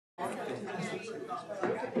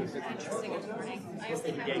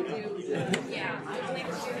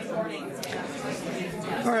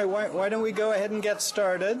All right, why don't we go ahead and get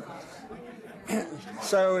started?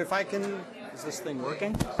 So if I can, is this thing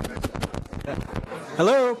working?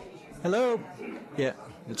 Hello? Hello? Yeah,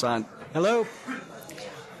 it's on. Hello?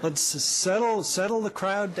 Let's settle the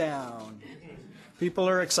crowd down. People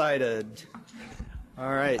are excited.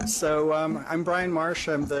 All right, so I'm Brian Marsh.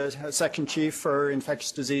 I'm the Section Chief for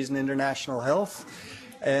Infectious Disease and International Health.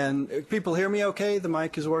 And people hear me okay? The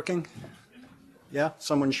mic is working? Yeah?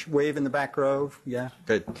 Someone wave in the back row? Yeah?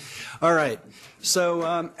 Good. All right.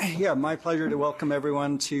 So, yeah, my pleasure to welcome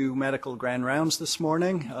everyone to Medical Grand Rounds this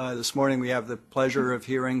morning. This morning we have the pleasure of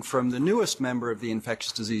hearing from the newest member of the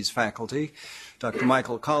infectious disease faculty, Dr.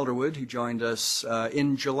 Michael Calderwood, who joined us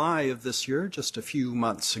in July of this year, just a few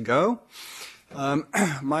months ago.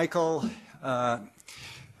 Michael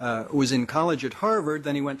was in college at Harvard,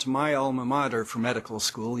 then he went to my alma mater for medical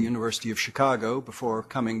school, University of Chicago, before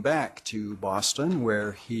coming back to Boston,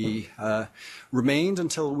 where he remained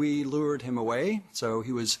until we lured him away. So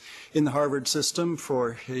he was in the Harvard system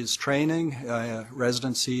for his training,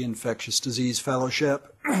 residency, infectious disease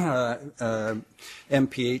fellowship,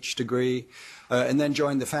 MPH degree, and then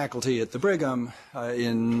joined the faculty at the Brigham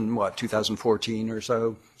in, 2014 or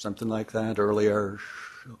so, something like that, earlier.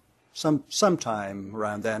 Sometime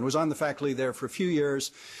around then. Was on the faculty there for a few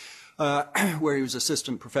years, where he was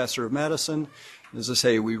assistant professor of medicine. As I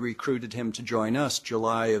say, we recruited him to join us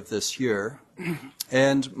July of this year.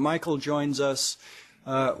 And Michael joins us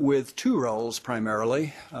with two roles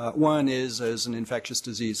primarily. One is as an infectious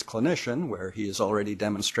disease clinician, where he has already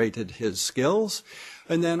demonstrated his skills,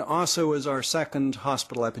 and then also as our second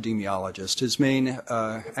hospital epidemiologist. His main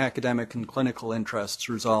academic and clinical interests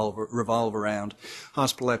revolve around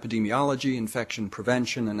hospital epidemiology, infection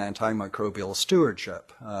prevention, and antimicrobial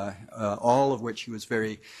stewardship, all of which he was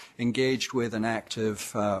very engaged with and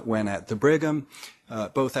active when at the Brigham,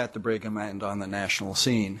 both at the Brigham and on the national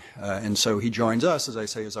scene. And so he joins us, as I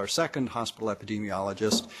say, as our second hospital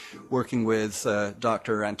epidemiologist, working with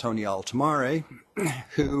Dr. Antonia Altamare,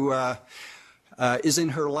 who is in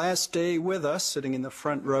her last day with us, sitting in the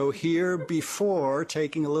front row here, before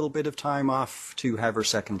taking a little bit of time off to have her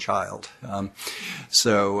second child.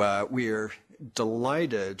 So we're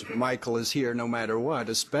delighted Michael is here no matter what,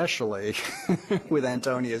 especially with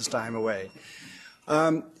Antonia's time away.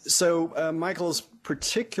 So Michael's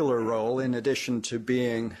particular role, in addition to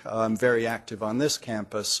being very active on this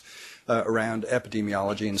campus around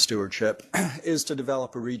epidemiology and stewardship, is to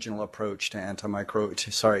develop a regional approach to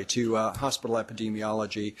hospital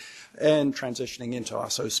epidemiology and transitioning into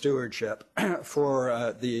also stewardship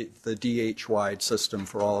for the DH-wide system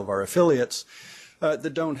for all of our affiliates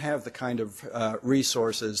that don't have the kind of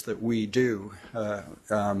resources that we do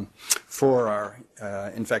for our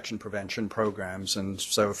infection prevention programs. And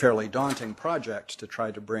so a fairly daunting project to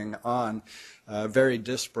try to bring on very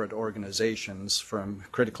disparate organizations, from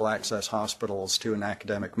critical access hospitals to an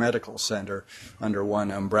academic medical center, under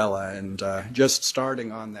one umbrella, and just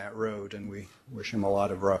starting on that road, and we wish him a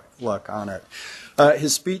lot of luck on it.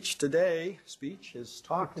 His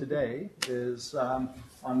talk today is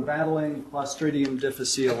on battling Clostridium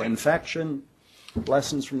difficile infection,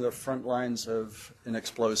 lessons from the front lines of an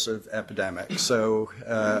explosive epidemic. So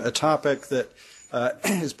a topic that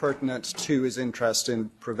is pertinent to his interest in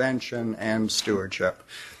prevention and stewardship.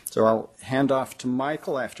 So I'll hand off to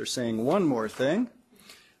Michael after saying one more thing.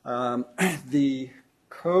 The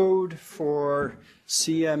code for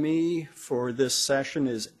CME for this session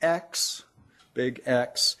is X, big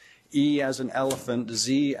X, E as in elephant,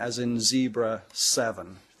 Z as in zebra,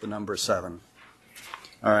 7, the number 7.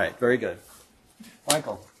 All right, very good.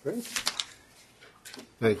 Michael. Great.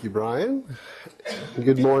 Thank you, Brian.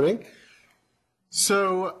 Good morning.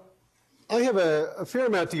 So I have a fair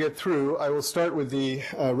amount to get through. I will start with the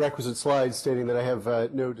requisite slides stating that I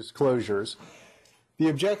have no disclosures. The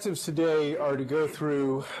objectives today are to go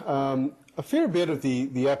through a fair bit of the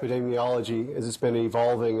epidemiology as it's been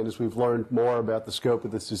evolving and as we've learned more about the scope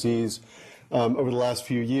of this disease over the last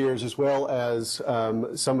few years, as well as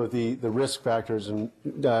some of the risk factors and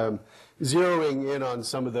zeroing in on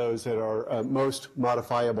some of those that are most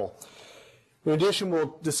modifiable. In addition,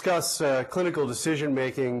 we'll discuss clinical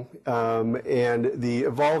decision-making and the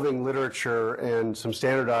evolving literature and some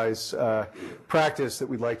standardized practice that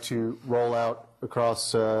we'd like to roll out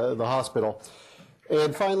across the hospital.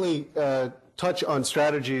 And finally, touch on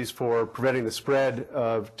strategies for preventing the spread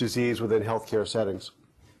of disease within healthcare settings.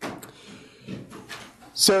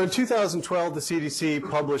 So in 2012, the CDC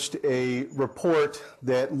published a report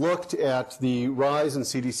that looked at the rise in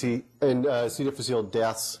C. difficile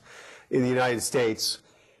deaths in the United States,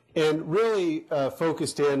 and really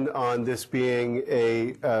focused in on this being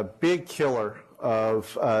a big killer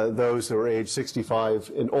of those that were age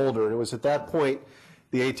 65 and older. And it was at that point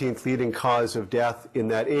the 18th leading cause of death in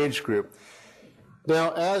that age group.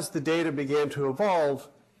 Now, as the data began to evolve,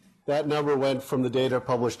 that number went from the data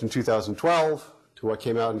published in 2012 to what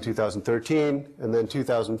came out in 2013, and then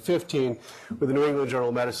 2015 with the New England Journal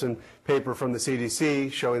of Medicine paper from the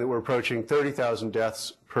CDC showing that we're approaching 30,000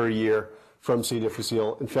 deaths per year from C.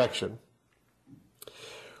 difficile infection.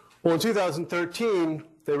 Well, in 2013,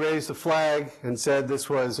 they raised the flag and said this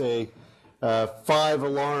was a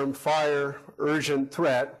 5-alarm fire urgent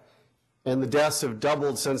threat, and the deaths have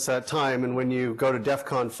doubled since that time, and when you go to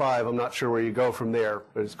DEFCON 5, I'm not sure where you go from there,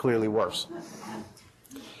 but it's clearly worse.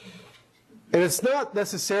 And it's not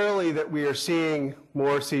necessarily that we are seeing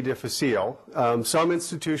more C. difficile. Some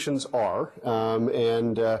institutions are,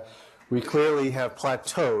 and we clearly have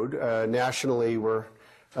plateaued. Nationally, we're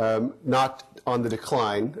not on the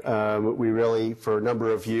decline. We really, for a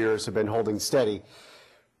number of years, have been holding steady.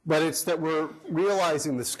 But it's that we're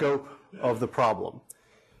realizing the scope of the problem.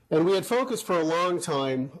 And we had focused for a long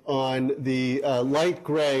time on the light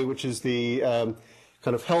gray, which is the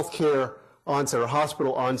kind of healthcare onset or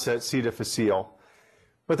hospital onset C. difficile.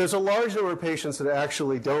 But there's a large number of patients that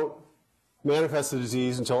actually don't manifest the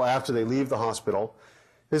disease until after they leave the hospital.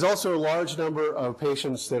 There's also a large number of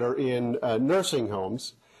patients that are in nursing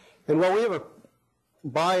homes. And while we have a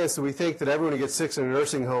bias that we think that everyone who gets sick in a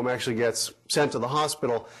nursing home actually gets sent to the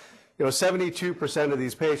hospital, 72% of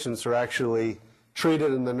these patients are actually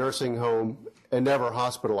treated in the nursing home and never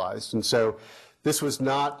hospitalized. And so this was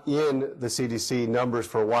not in the CDC numbers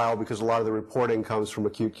for a while because a lot of the reporting comes from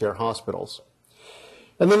acute care hospitals.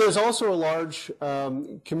 And then there's also a large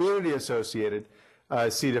community-associated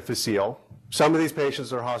C. difficile. Some of these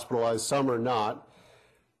patients are hospitalized, some are not.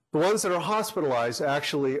 The ones that are hospitalized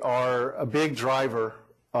actually are a big driver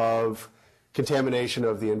of contamination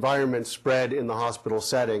of the environment spread in the hospital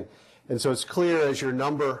setting. And so it's clear as your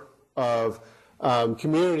number of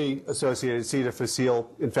community-associated C.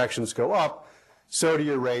 difficile infections go up, so do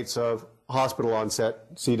your rates of hospital-onset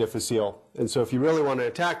C. difficile. And so if you really want to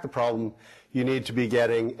attack the problem, you need to be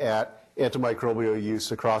getting at antimicrobial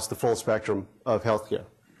use across the full spectrum of healthcare.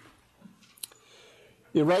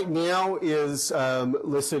 It right now is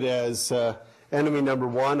listed as enemy number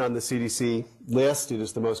 1 on the CDC list. It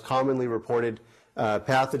is the most commonly reported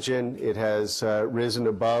pathogen. It has risen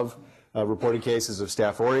above reported cases of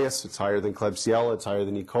Staph aureus. It's higher than Klebsiella. It's higher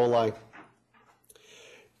than E. coli.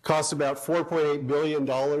 Costs about $4.8 billion,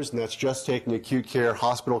 and that's just taking acute care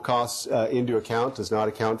hospital costs into account. Does not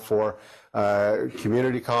account for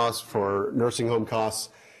community costs, for nursing home costs.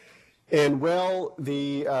 And well,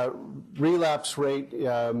 the relapse rate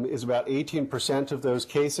is about 18% of those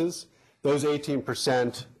cases. Those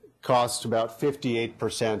 18% cost about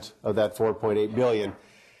 58% of that $4.8 billion.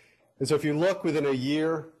 And so if you look within a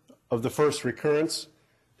year of the first recurrence,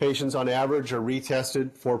 patients on average are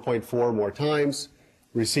retested 4.4 more times,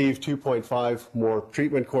 receive 2.5 more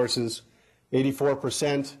treatment courses,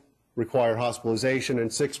 84% require hospitalization,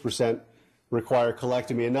 and 6% require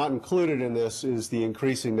colectomy. And not included in this is the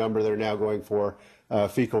increasing number that are now going for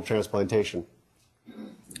fecal transplantation.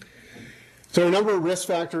 So a number of risk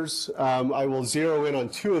factors. I will zero in on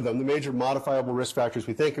 2 of them. The major modifiable risk factors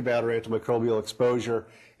we think about are antimicrobial exposure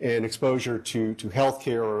and exposure to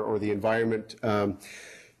healthcare or the environment.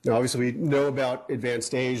 Obviously, we know about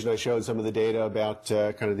advanced age, and I showed some of the data about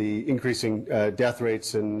kind of the increasing death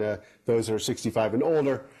rates in those that are 65 and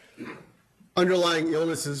older. Underlying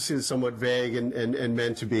illnesses is somewhat vague and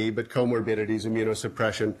meant to be, but comorbidities,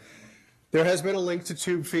 immunosuppression. There has been a link to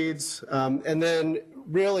tube feeds, and then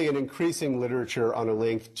really an increasing literature on a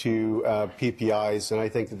link to PPIs, and I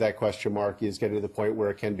think that question mark is getting to the point where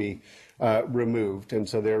it can be removed. And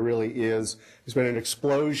so there really there's been an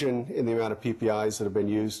explosion in the amount of PPIs that have been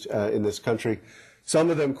used in this country.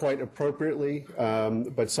 Some of them quite appropriately,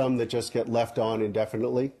 but some that just get left on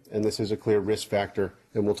indefinitely, and this is a clear risk factor,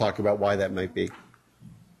 and we'll talk about why that might be.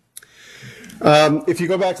 If you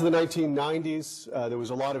go back to the 1990s, there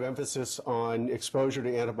was a lot of emphasis on exposure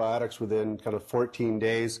to antibiotics within kind of 14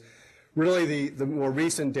 days. Really, the more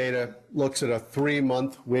recent data looks at a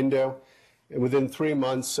 3-month window. And within 3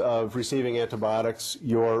 months of receiving antibiotics,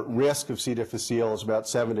 your risk of C. difficile is about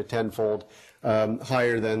 7 to 10-fold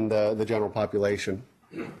higher than the general population.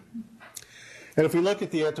 And if we look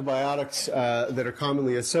at the antibiotics that are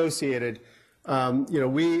commonly associated,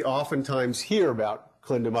 we oftentimes hear about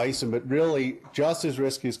clindamycin, but really just as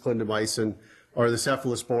risky as clindamycin are the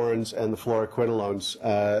cephalosporins and the fluoroquinolones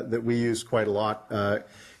that we use quite a lot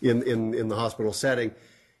in the hospital setting.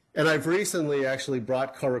 And I've recently actually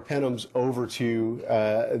brought carbapenems over to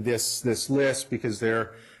this list because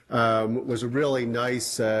there was a really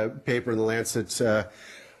nice paper in the Lancet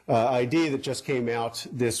ID that just came out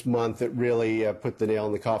this month that really put the nail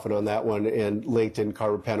in the coffin on that one and linked in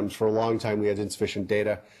carbapenems. For a long time we had insufficient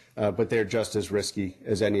data, but they're just as risky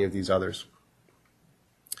as any of these others.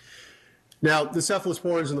 Now, the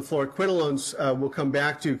cephalosporins and the fluoroquinolones we'll come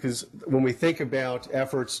back to, because when we think about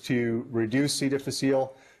efforts to reduce C.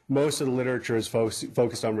 difficile, most of the literature is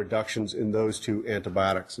focused on reductions in those two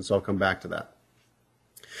antibiotics, and so I'll come back to that.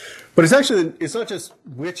 But it's not just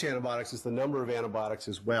which antibiotics, it's the number of antibiotics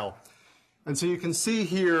as well. And so you can see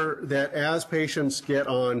here that as patients get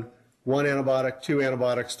on one antibiotic, two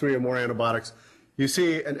antibiotics, three or more antibiotics, you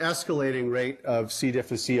see an escalating rate of C.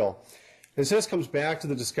 difficile. And so this comes back to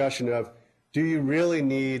the discussion of, do you really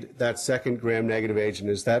need that second gram-negative agent?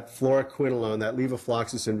 Is that fluoroquinolone, that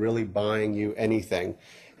levofloxacin, really buying you anything?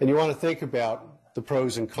 And you want to think about the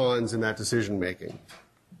pros and cons in that decision-making.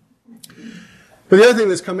 But the other thing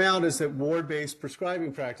that's come out is that ward-based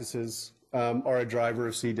prescribing practices are a driver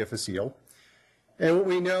of C. difficile. And what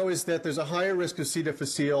we know is that there's a higher risk of C.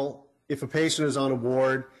 difficile if a patient is on a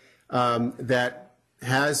ward that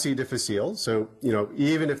has C. difficile. So,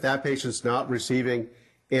 even if that patient's not receiving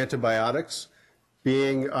antibiotics,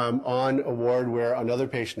 being on a ward where another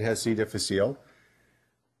patient has C. difficile.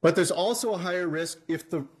 But there's also a higher risk if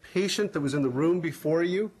the patient that was in the room before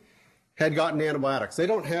you had gotten antibiotics. They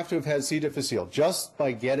don't have to have had C. difficile. Just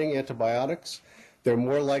by getting antibiotics, they're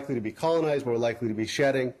more likely to be colonized, more likely to be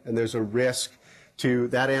shedding, and there's a risk to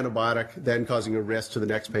that antibiotic then causing a risk to the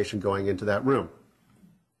next patient going into that room.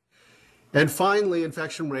 And finally,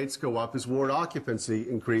 infection rates go up as ward occupancy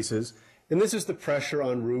increases. And this is the pressure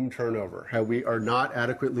on room turnover, how we are not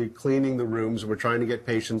adequately cleaning the rooms. We're trying to get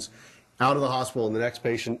patients out of the hospital and the next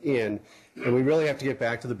patient in. And we really have to get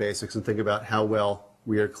back to the basics and think about how well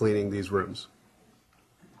we are cleaning these rooms.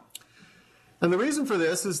 And the reason for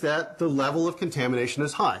this is that the level of contamination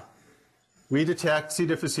is high. We detect C.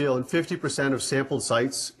 difficile in 50% of sampled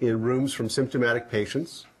sites in rooms from symptomatic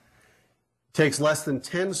patients. It takes less than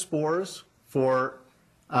 10 spores for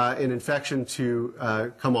an infection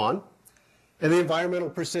to come on. And the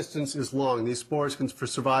environmental persistence is long. These spores can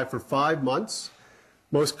survive for 5 months,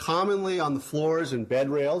 most commonly on the floors and bed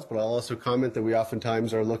rails, but I'll also comment that we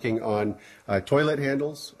oftentimes are looking on toilet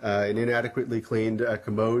handles and inadequately cleaned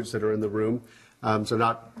commodes that are in the room. So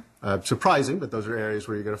not surprising, but those are areas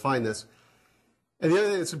where you're going to find this. And the other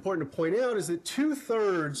thing that's important to point out is that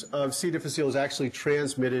 2/3 of C. difficile is actually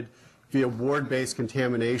transmitted via ward-based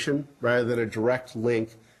contamination rather than a direct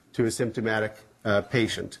link to a symptomatic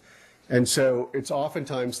patient. And so it's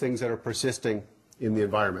oftentimes things that are persisting in the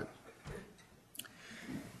environment.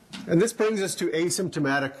 And this brings us to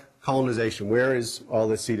asymptomatic colonization. Where is all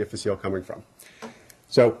this C. difficile coming from?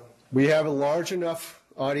 So we have a large enough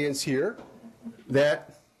audience here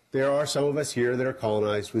that there are some of us here that are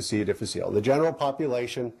colonized with C. difficile. The general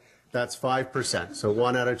population, that's 5%. So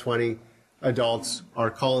 1 out of 20 adults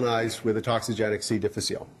are colonized with a toxigenic C.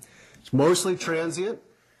 difficile. It's mostly transient.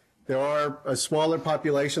 There are a smaller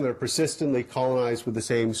population that are persistently colonized with the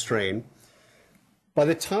same strain. By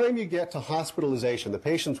the time you get to hospitalization, the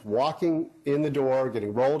patient's walking in the door,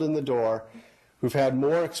 getting rolled in the door, who've had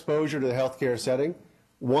more exposure to the healthcare setting,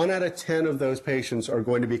 1 out of 10 of those patients are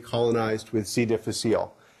going to be colonized with C.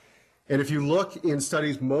 difficile. And if you look in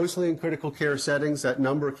studies mostly in critical care settings, that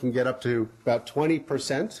number can get up to about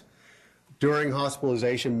 20% during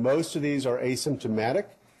hospitalization. Most of these are asymptomatic.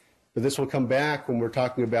 But this will come back when we're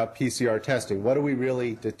talking about PCR testing. What are we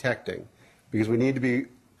really detecting? Because we need to be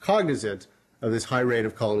cognizant of this high rate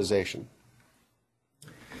of colonization.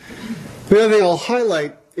 The other thing I'll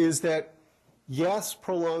highlight is that, yes,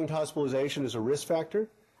 prolonged hospitalization is a risk factor,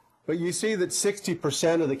 but you see that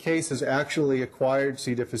 60% of the cases actually acquired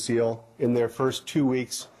C. difficile in their first 2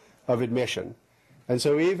 weeks of admission. And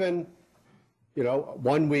so even,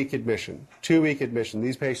 1 week admission, 2 week admission,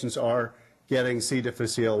 these patients are getting C.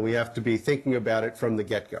 difficile. We have to be thinking about it from the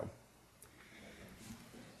get-go.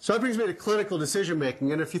 So that brings me to clinical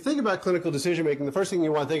decision-making. And if you think about clinical decision-making, the first thing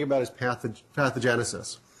you want to think about is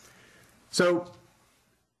pathogenesis. So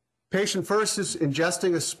patient first is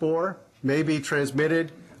ingesting a spore, may be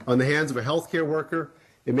transmitted on the hands of a healthcare worker.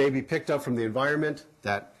 It may be picked up from the environment,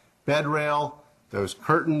 that bed rail, those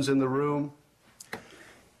curtains in the room.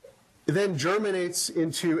 It then germinates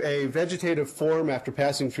into a vegetative form after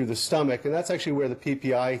passing through the stomach, and that's actually where the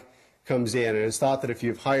PPI comes in. And it's thought that if you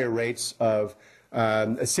have higher rates of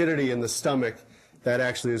acidity in the stomach, that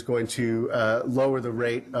actually is going to lower the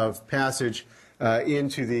rate of passage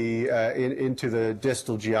into the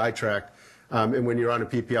distal GI tract And when you're on a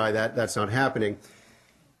PPI, that's not happening.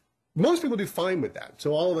 Most people do fine with that.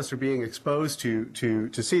 So all of us are being exposed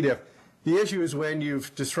to C. diff. The issue is when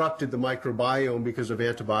you've disrupted the microbiome because of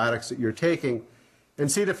antibiotics that you're taking, and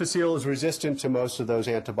C. difficile is resistant to most of those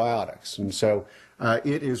antibiotics. And so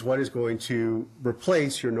it is what is going to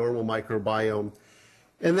replace your normal microbiome.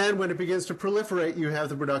 And then when it begins to proliferate, you have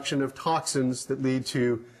the production of toxins that lead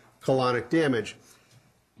to colonic damage.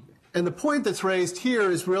 And the point that's raised here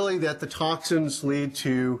is really that the toxins lead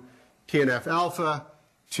to TNF-alpha,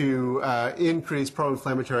 to increase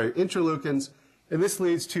pro-inflammatory interleukins, and this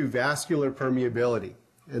leads to vascular permeability.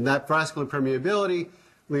 And that vascular permeability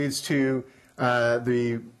leads to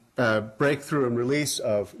the breakthrough and release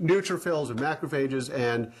of neutrophils and macrophages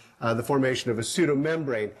and the formation of a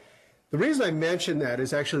pseudomembrane. The reason I mention that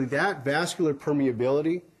is actually that vascular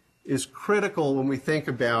permeability is critical when we think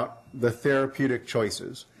about the therapeutic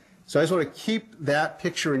choices. So I just want to keep that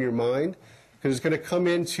picture in your mind, because it's going to come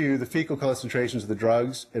into the fecal concentrations of the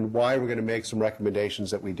drugs and why we're going to make some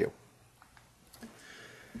recommendations that we do.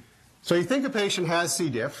 So you think a patient has C.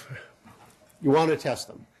 diff, you want to test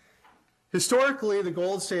them. Historically, the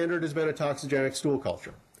gold standard has been a toxigenic stool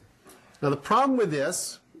culture. Now the problem with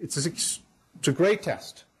this, it's a great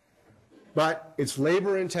test, but it's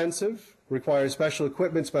labor intensive, requires special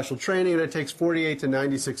equipment, special training, and it takes 48 to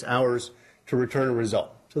 96 hours to return a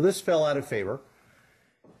result. So this fell out of favor.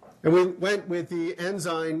 And we went with the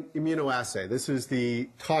enzyme immunoassay. This is the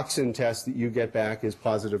toxin test that you get back as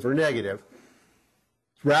positive or negative.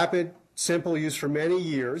 It's rapid, simple, used for many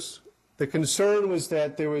years. The concern was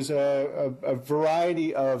that there was a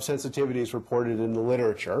variety of sensitivities reported in the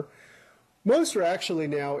literature. Most are actually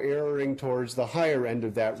now erring towards the higher end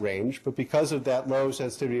of that range, but because of that low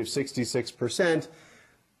sensitivity of 66%,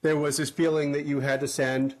 there was this feeling that you had to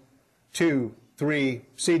send 2, 3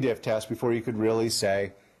 C. diff tests before you could really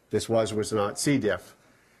say this was or was not C. diff.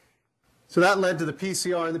 So that led to the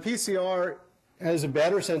PCR, and the PCR has a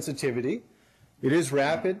better sensitivity. It is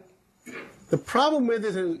rapid. The problem with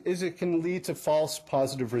it is it can lead to false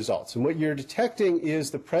positive results. And what you're detecting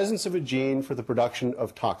is the presence of a gene for the production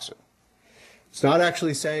of toxin. It's not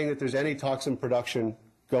actually saying that there's any toxin production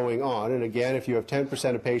going on. And again, if you have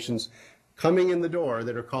 10% of patients coming in the door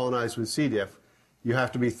that are colonized with C. diff, you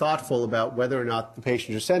have to be thoughtful about whether or not the patient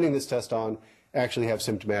you're sending this test on actually have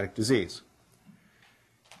symptomatic disease.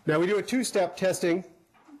 Now, we do a two-step testing.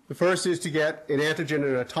 The first is to get an antigen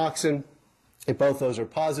and a toxin. If both those are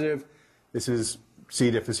positive, this is C.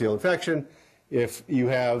 difficile infection. If you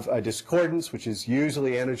have a discordance, which is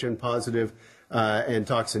usually antigen positive and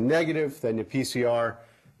toxin negative, then the PCR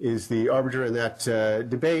is the arbiter in that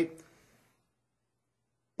debate.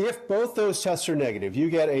 If both those tests are negative, you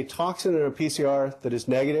get a toxin and a PCR that is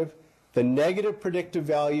negative, the negative predictive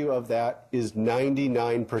value of that is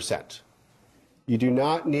 99%. You do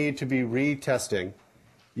not need to be retesting.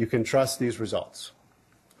 You can trust these results.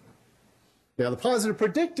 Now, the positive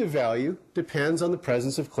predictive value depends on the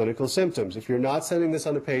presence of clinical symptoms. If you're not sending this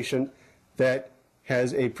on a patient that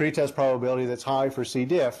has a pretest probability that's high for C.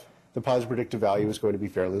 diff, the positive predictive value is going to be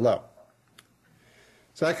fairly low.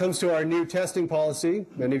 So that comes to our new testing policy.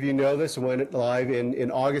 Many of you know this. It went live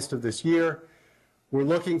in August of this year. We're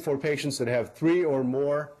looking for patients that have 3 or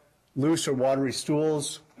more loose or watery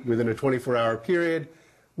stools within a 24-hour period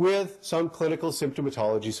with some clinical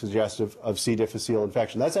symptomatology suggestive of C. difficile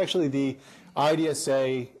infection. That's actually the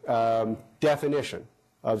IDSA definition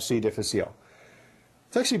of C. difficile.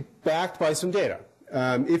 It's actually backed by some data.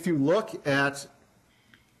 If you look at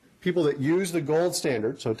people that use the gold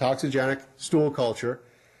standard, so toxigenic stool culture,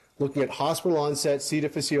 looking at hospital onset C.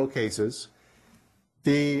 difficile cases,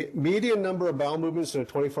 the median number of bowel movements in a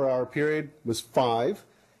 24-hour period was 5.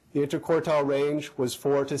 The interquartile range was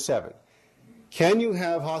 4 to 7. Can you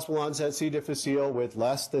have hospital onset C. difficile with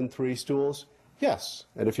less than 3 stools? Yes.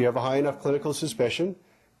 And if you have a high enough clinical suspicion,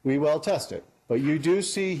 we will test it. But you do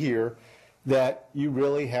see here that you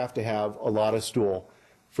really have to have a lot of stool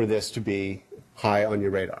for this to be high on your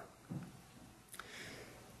radar.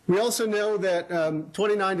 We also know that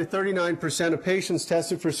 29 to 39% of patients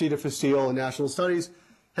tested for C. difficile in national studies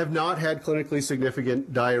have not had clinically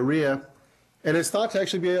significant diarrhea, and it's thought to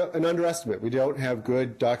actually be an underestimate. We don't have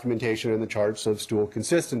good documentation in the charts of stool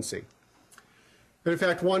consistency. But in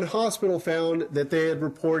fact, one hospital found that they had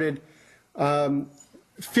reported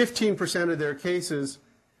 15% of their cases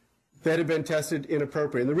that had been tested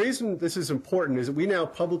inappropriate. And the reason this is important is that we now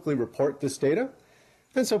publicly report this data.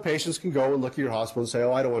 And so patients can go and look at your hospital and say,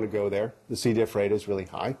 oh, I don't want to go there. The C. diff rate is really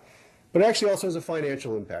high. But it actually also has a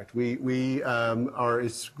financial impact. It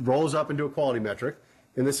rolls up into a quality metric,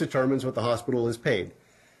 and this determines what the hospital is paid.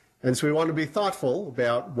 And so we want to be thoughtful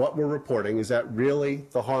about what we're reporting. Is that really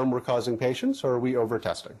the harm we're causing patients, or are we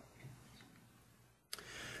over-testing?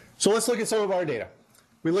 So let's look at some of our data.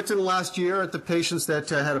 We looked in the last year at the patients that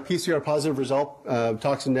had a PCR positive result,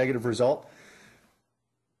 toxin negative result.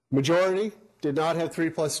 Majority did not have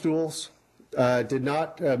 3+ stools.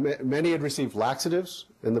 Many had received laxatives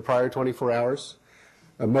in the prior 24 hours.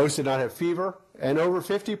 Most did not have fever, and over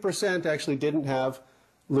 50% actually didn't have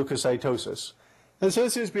leukocytosis. And so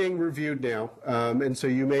this is being reviewed now, and so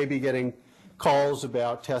you may be getting calls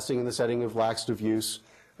about testing in the setting of laxative use.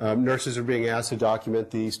 Nurses are being asked to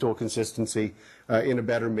document the stool consistency in a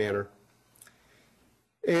better manner.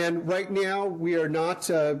 And right now, we are not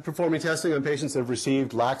performing testing on patients that have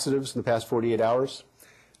received laxatives in the past 48 hours.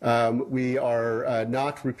 We are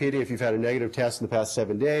not repeating if you've had a negative test in the past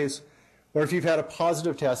 7 days, or if you've had a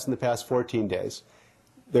positive test in the past 14 days.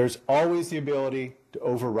 There's always the ability to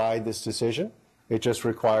override this decision. It just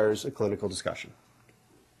requires a clinical discussion.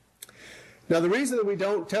 Now, the reason that we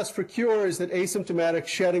don't test for cure is that asymptomatic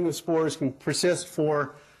shedding of spores can persist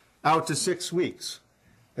for out to 6 weeks.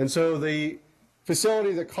 And so the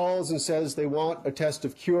facility that calls and says they want a test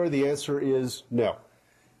of cure, the answer is no.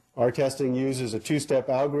 Our testing uses a 2-step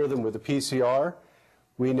algorithm with a PCR.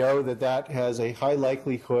 We know that that has a high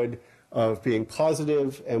likelihood of being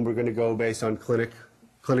positive, and we're going to go based on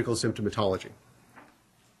clinical symptomatology.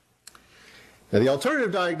 Now, the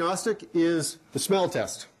alternative diagnostic is the smell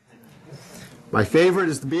test. My favorite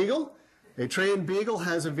is the beagle. A trained beagle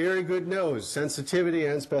has a very good nose, sensitivity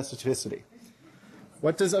and specificity.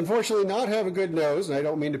 What does unfortunately not have a good nose, and I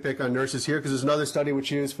don't mean to pick on nurses here because there's another study which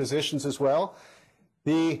used physicians as well,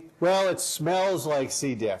 it smells like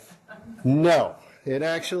C. diff. No. It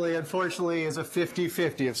actually, unfortunately, is a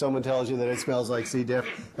 50-50 if someone tells you that it smells like C. diff.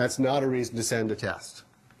 That's not a reason to send a test.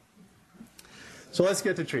 So let's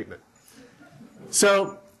get to treatment.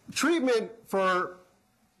 So treatment for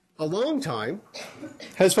a long time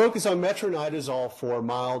has focused on metronidazole for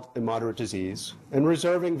mild and moderate disease and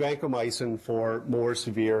reserving vancomycin for more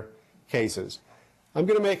severe cases. I'm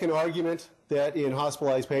going to make an argument that in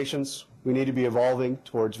hospitalized patients, we need to be evolving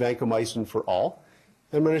towards vancomycin for all.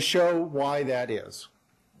 I'm going to show why that is.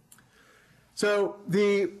 So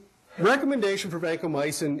the recommendation for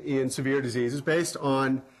vancomycin in severe disease is based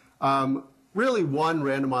on really one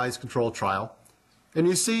randomized controlled trial. And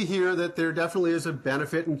you see here that there definitely is a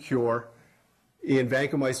benefit and cure in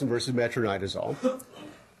vancomycin versus metronidazole.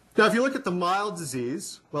 Now, if you look at the mild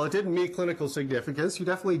disease, well, it didn't meet clinical significance. You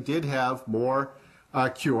definitely did have more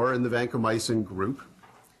cure in the vancomycin group.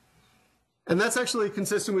 And that's actually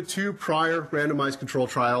consistent with 2 prior randomized control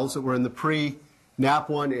trials that were in the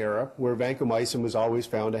pre-NAP1 era, where vancomycin was always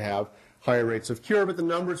found to have higher rates of cure, but the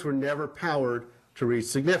numbers were never powered to reach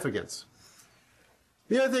significance.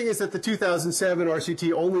 The other thing is that the 2007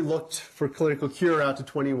 RCT only looked for clinical cure out to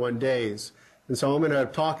 21 days. And so I'm going to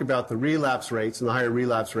talk about the relapse rates and the higher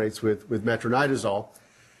relapse rates with metronidazole.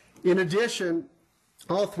 In addition,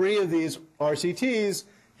 all 3 of these RCTs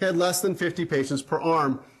had less than 50 patients per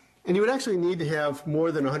arm. And you would actually need to have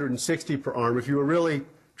more than 160 per arm if you were really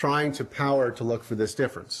trying to power to look for this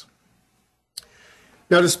difference.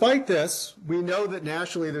 Now, despite this, we know that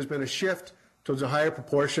nationally there's been a shift towards a higher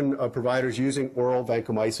proportion of providers using oral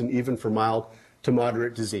vancomycin, even for mild to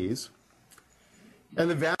moderate disease.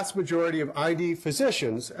 And the vast majority of ID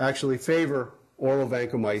physicians actually favor oral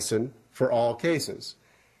vancomycin for all cases.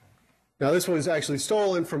 Now, this was actually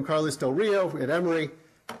stolen from Carlos Del Rio at Emory.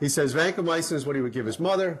 He says vancomycin is what he would give his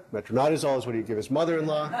mother. Metronidazole is what he'd give his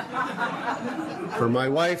mother-in-law. For my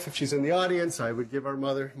wife, if she's in the audience, I would give your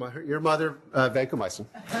mother vancomycin.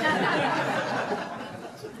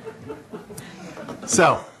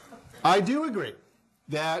 So, I do agree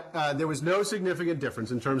that there was no significant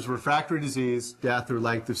difference in terms of refractory disease, death, or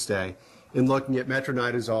length of stay in looking at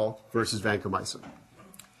metronidazole versus vancomycin.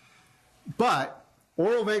 But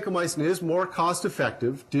oral vancomycin is more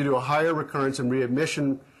cost-effective due to a higher recurrence and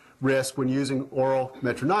readmission risk when using oral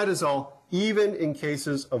metronidazole, even in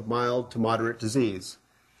cases of mild to moderate disease.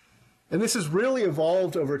 And this has really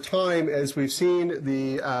evolved over time as we've seen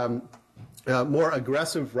the more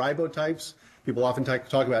aggressive ribotypes. People often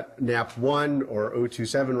talk about NAP1 or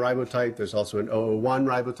 027 ribotype. There's also an 001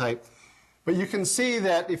 ribotype. But you can see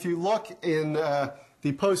that if you look in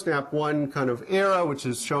the post-NAP1 kind of era, which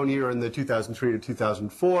is shown here in the 2003 to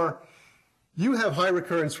 2004, you have high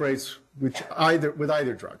recurrence rates with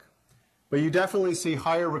either drug. But you definitely see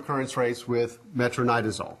higher recurrence rates with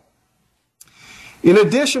metronidazole. In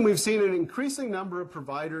addition, we've seen an increasing number of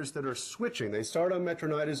providers that are switching. They start on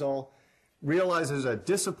metronidazole, realize there's a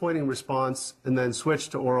disappointing response, and then switch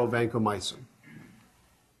to oral vancomycin.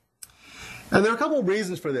 And there are a couple of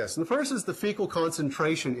reasons for this. And the first is the fecal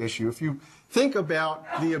concentration issue. If you think about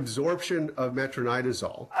the absorption of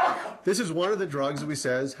metronidazole, this is one of the drugs that we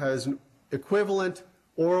says has an equivalent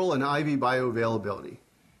oral and IV bioavailability.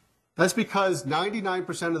 That's because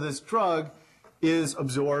 99% of this drug is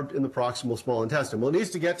absorbed in the proximal small intestine. Well, it needs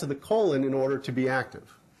to get to the colon in order to be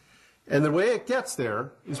active. And the way it gets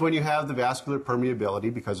there is when you have the vascular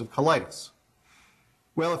permeability because of colitis.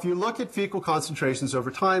 Well, if you look at fecal concentrations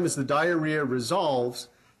over time, as the diarrhea resolves,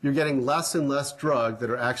 you're getting less and less drug that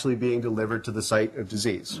are actually being delivered to the site of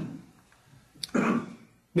disease.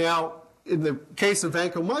 Now, in the case of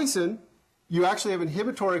vancomycin, you actually have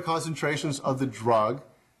inhibitory concentrations of the drug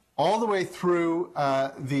all the way through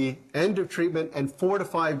the end of treatment and 4 to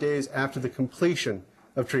 5 days after the completion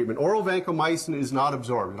of treatment. Oral vancomycin is not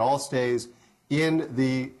absorbed. It all stays in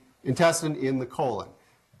the intestine, in the colon.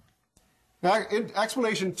 Now,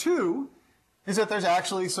 explanation 2 is that there's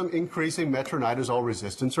actually some increasing metronidazole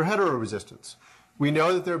resistance or heteroresistance. We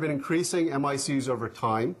know that there have been increasing MICs over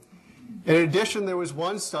time. In addition, there was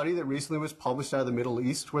one study that recently was published out of the Middle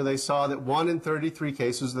East where they saw that 1 in 33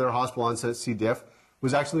 cases of their hospital onset C. diff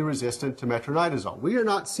was actually resistant to metronidazole. We are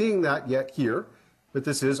not seeing that yet here, but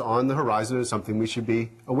this is on the horizon and something we should be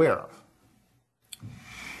aware of.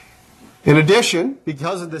 In addition,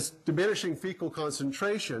 because of this diminishing fecal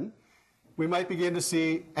concentration, we might begin to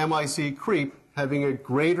see MIC creep having a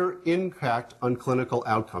greater impact on clinical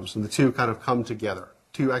outcomes. And the two kind of come together,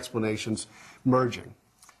 two explanations merging.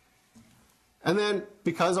 And then,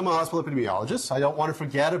 because I'm a hospital epidemiologist, I don't want to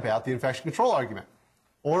forget about the infection control argument.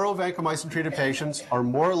 Oral vancomycin-treated patients are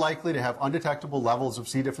more likely to have undetectable levels of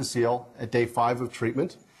C. difficile at day 5 of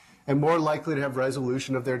treatment and more likely to have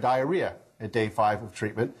resolution of their diarrhea at day 5 of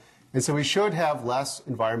treatment. And so we should have less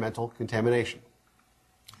environmental contamination.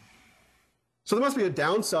 So there must be a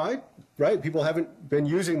downside, right? People haven't been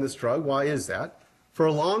using this drug. Why is that? For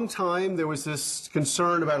a long time, there was this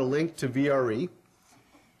concern about a link to VRE.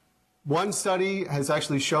 One study has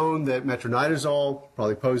actually shown that metronidazole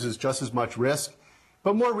probably poses just as much risk.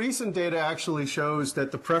 But more recent data actually shows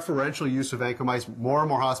that the preferential use of vancomycin, more and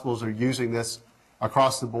more hospitals are using this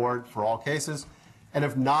across the board for all cases and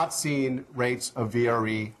have not seen rates of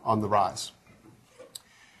VRE on the rise.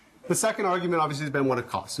 The second argument obviously has been one of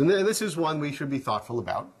costs, and this is one we should be thoughtful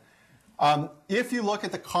about. If you look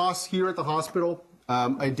at the costs here at the hospital,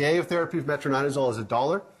 a day of therapy of metronidazole is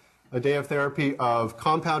 $1. A day of therapy of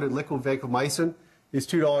compounded liquid vancomycin is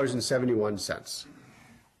 $2.71.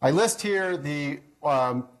 I list here the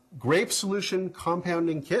grape solution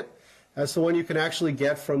compounding kit. That's the one you can actually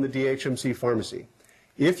get from the DHMC pharmacy.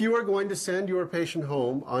 If you are going to send your patient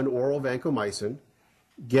home on oral vancomycin,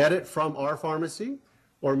 get it from our pharmacy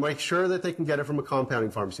or make sure that they can get it from a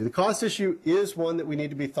compounding pharmacy. The cost issue is one that we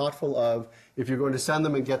need to be thoughtful of if you're going to send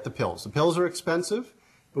them and get the pills. The pills are expensive,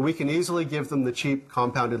 but we can easily give them the cheap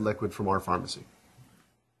compounded liquid from our pharmacy.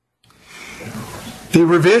 The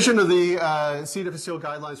revision of the C. difficile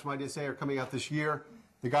guidelines from IDSA are coming out this year.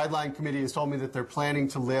 The guideline committee has told me that they're planning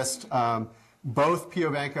to list both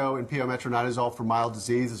P-vanco and metronidazole for mild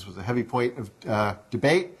disease. This was a heavy point of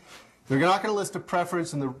debate. They're not going to list a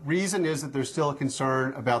preference, and the reason is that there's still a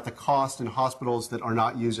concern about the cost in hospitals that are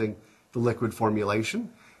not using the liquid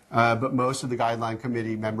formulation. But most of the guideline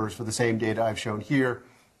committee members, for the same data I've shown here,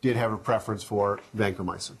 did have a preference for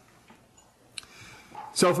vancomycin.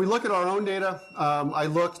 So if we look at our own data, I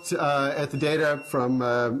looked at the data from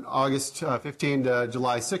August 15 to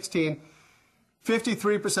July 16.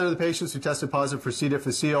 53% of the patients who tested positive for C.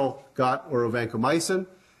 difficile got oral vancomycin,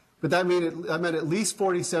 but that meant at least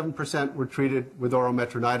 47% were treated with oral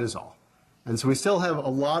metronidazole. And so we still have a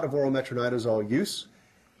lot of oral metronidazole use.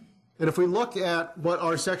 And if we look at what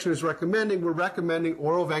our section is recommending, we're recommending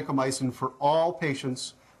oral vancomycin for all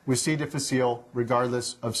patients with C. difficile,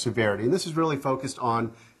 regardless of severity. And this is really focused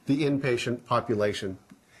on the inpatient population,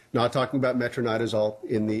 not talking about metronidazole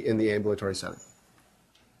in the ambulatory setting.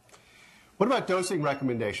 What about dosing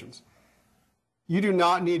recommendations? You do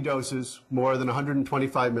not need doses more than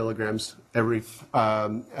 125 milligrams every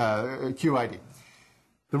QID.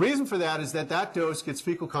 The reason for that is that that dose gets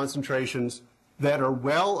fecal concentrations that are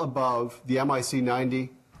well above the MIC 90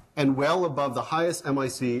 and well above the highest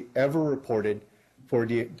MIC ever reported for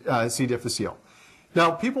C. difficile.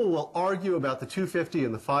 Now, people will argue about the 250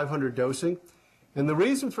 and the 500 dosing, and the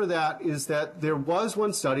reason for that is that there was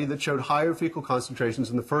one study that showed higher fecal concentrations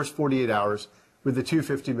in the first 48 hours with the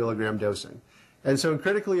 250 milligram dosing. And so in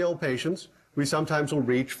critically ill patients, we sometimes will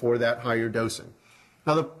reach for that higher dosing.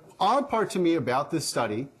 Now, the odd part to me about this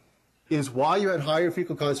study is why you had higher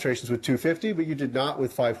fecal concentrations with 250, but you did not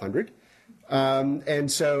with 500.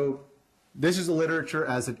 And so This is the literature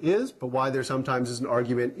as it is, but why there sometimes is an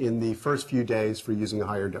argument in the first few days for using a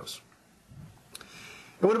higher dose.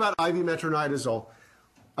 And what about IV metronidazole?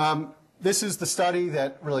 This is the study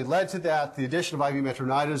that really led to that. The addition of IV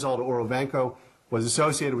metronidazole to oral vanco was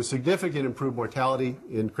associated with significant improved mortality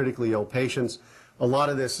in critically ill patients. A lot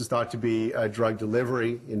of this is thought to be drug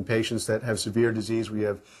delivery in patients that have severe disease where you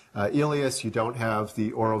have ileus. You don't have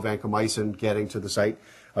the oral vancomycin getting to the site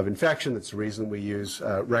of infection. That's the reason we use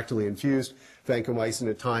rectally infused vancomycin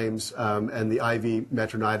at times, and the IV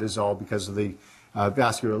metronidazole, because of the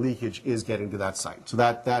vascular leakage, is getting to that site. So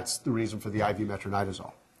that's the reason for the IV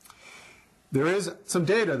metronidazole. There is some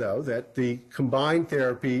data, though, that the combined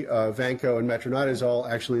therapy of vanco and metronidazole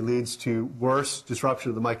actually leads to worse disruption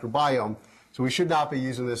of the microbiome. So we should not be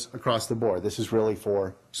using this across the board. This is really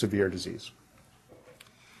for severe disease.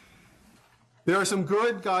 There are some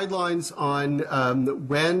good guidelines on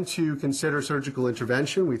when to consider surgical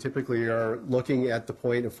intervention. We typically are looking at the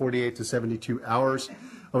point of 48 to 72 hours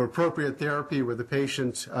of appropriate therapy where the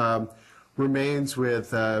patient remains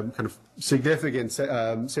with kind of significant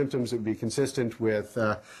symptoms that would be consistent with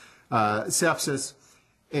sepsis.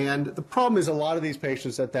 And the problem is a lot of these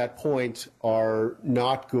patients at that point are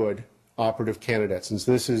not good operative candidates. And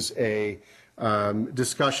so this is a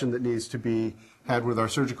discussion that needs to be had with our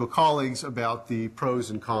surgical colleagues about the pros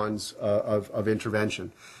and cons of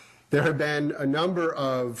intervention. There have been a number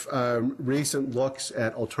of recent looks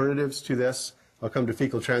at alternatives to this. I'll come to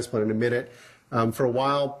fecal transplant in a minute. For a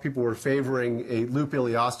while, people were favoring a loop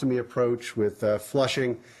ileostomy approach with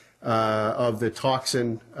flushing of the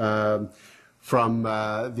toxin from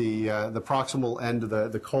the proximal end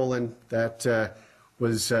of the colon. That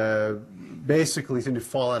was basically seemed to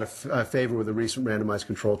fall out of favor with a recent randomized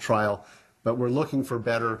controlled trial. But we're looking for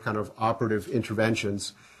better kind of operative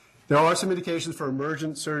interventions. There are some indications for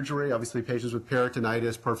emergent surgery. Obviously, patients with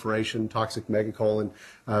peritonitis, perforation, toxic megacolon.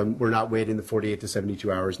 We're not waiting the 48 to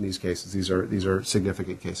 72 hours in these cases. These are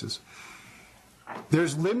significant cases.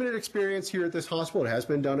 There's limited experience here at this hospital. It has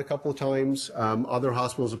been done a couple of times. Other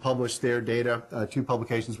hospitals have published their data, 2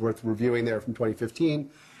 publications worth reviewing there from 2015,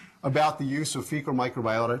 about the use of fecal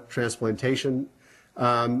microbiota transplantation.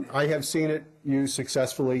 I have seen it used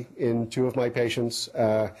successfully in 2 of my patients.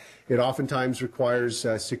 It oftentimes requires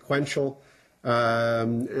sequential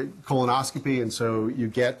colonoscopy, and so you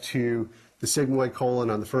get to the sigmoid colon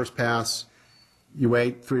on the first pass, you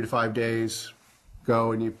wait 3 to 5 days,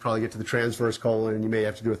 go, and you probably get to the transverse colon, and you may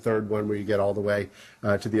have to do a third one where you get all the way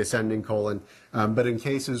to the ascending colon. But in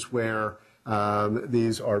cases where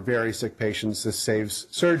these are very sick patients, this saves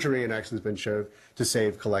surgery and actually has been shown to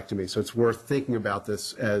save colectomy. So it's worth thinking about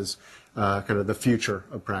this as kind of the future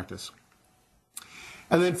of practice.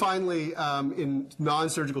 And then finally, in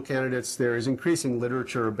non-surgical candidates, there is increasing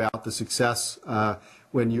literature about the success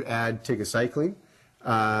when you add tigecycline.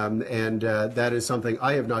 That is something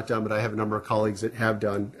I have not done, but I have a number of colleagues that have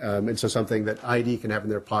done. And so something that ID can have in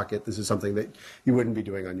their pocket. This is something that you wouldn't be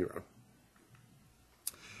doing on your own.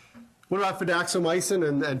 What about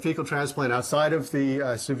fidaxomicin and fecal transplant outside of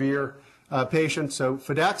the severe patient? So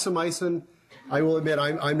fidaxomicin, I will admit,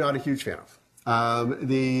 I'm not a huge fan of.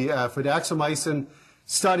 The fidaxomicin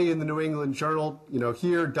study in the New England Journal,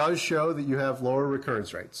 here does show that you have lower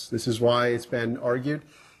recurrence rates. This is why it's been argued.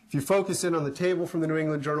 If you focus in on the table from the New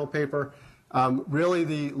England Journal paper, really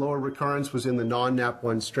the lower recurrence was in the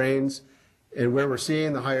non-NAP1 strains. And where we're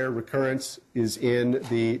seeing the higher recurrence is in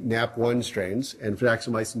the NAP1 strains, and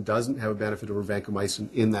fidaxomicin doesn't have a benefit over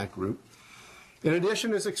vancomycin in that group. In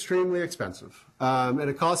addition, it's extremely expensive. And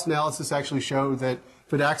a cost analysis actually showed that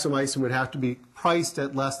fidaxomicin would have to be priced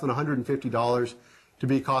at less than $150 to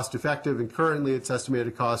be cost effective, and currently it's estimated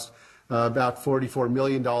to cost about $44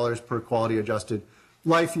 million per quality adjusted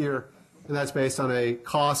life year, and that's based on a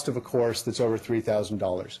cost of a course that's over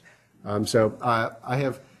 $3,000. So I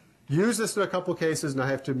have used this in a couple of cases, and I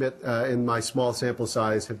have to admit, in my small sample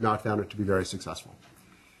size, have not found it to be very successful.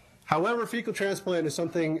 However, fecal transplant is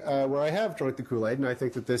something where I have drunk the Kool-Aid, and I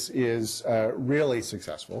think that this is really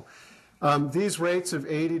successful. These rates of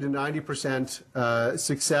 80 to 90%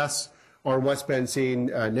 success are what's been seen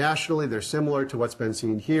nationally. They're similar to what's been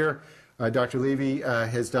seen here. Dr. Levy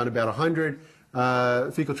has done about 100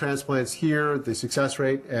 fecal transplants here. The success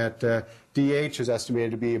rate at DH is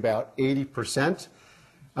estimated to be about 80%.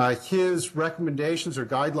 His recommendations or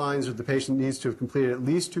guidelines are the patient needs to have completed at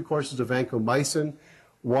least 2 courses of vancomycin,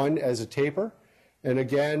 1 as a taper. And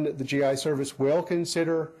again, the GI service will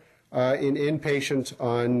consider in inpatient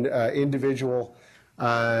on individual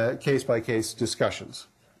case-by-case discussions.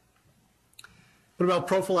 What about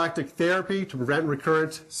prophylactic therapy to prevent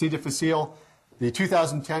recurrent C. difficile? The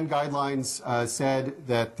 2010 guidelines said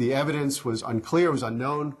that the evidence was unclear, was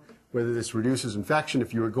unknown, whether this reduces infection.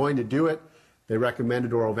 If you were going to do it, they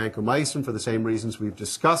recommended oral vancomycin for the same reasons we've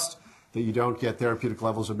discussed, that you don't get therapeutic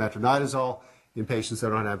levels of metronidazole in patients that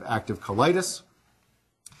don't have active colitis.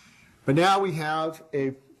 But now we have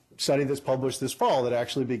a study that's published this fall that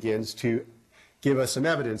actually begins to give us some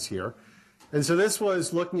evidence here. And so this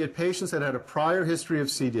was looking at patients that had a prior history of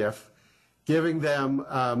C. diff, giving them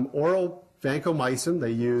oral vancomycin. They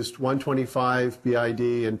used 125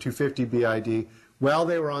 BID and 250 BID while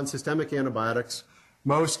they were on systemic antibiotics,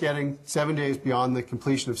 most getting 7 days beyond the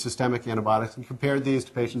completion of systemic antibiotics, and compared these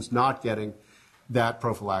to patients not getting that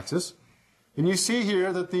prophylaxis. And you see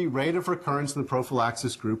here that the rate of recurrence in the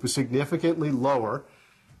prophylaxis group is significantly lower,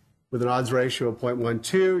 with an odds ratio of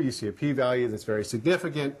 0.12. You see a p-value that's very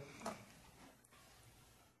significant.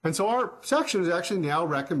 And so our section is actually now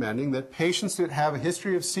recommending that patients that have a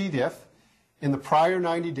history of C. diff in the prior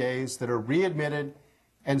 90 days that are readmitted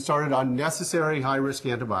and started on necessary high-risk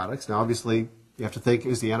antibiotics. Now, obviously, you have to think,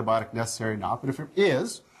 is the antibiotic necessary or not? But if it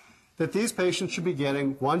is, that these patients should be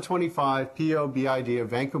getting 125 PO/BID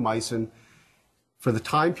of vancomycin for the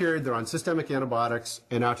time period they're on systemic antibiotics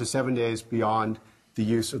and out to 7 days beyond the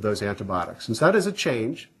use of those antibiotics. And so that is a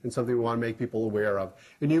change and something we want to make people aware of.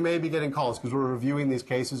 And you may be getting calls because we're reviewing these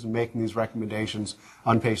cases and making these recommendations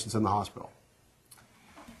on patients in the hospital.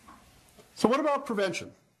 So what about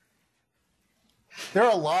prevention? There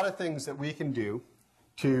are a lot of things that we can do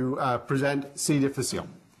to prevent C. difficile.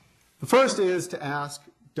 The first is to ask,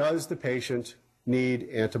 does the patient need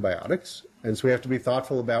antibiotics? And so we have to be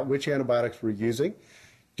thoughtful about which antibiotics we're using.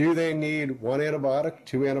 Do they need 1 antibiotic,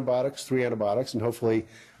 2 antibiotics, 3 antibiotics? And hopefully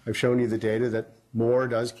I've shown you the data that more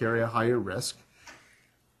does carry a higher risk.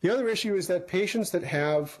 The other issue is that patients that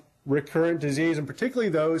have recurrent disease, and particularly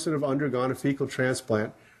those that have undergone a fecal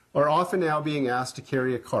transplant, are often now being asked to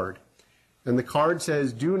carry a card. And the card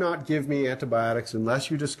says, do not give me antibiotics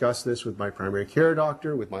unless you discuss this with my primary care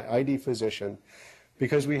doctor, with my ID physician,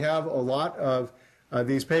 because we have a lot of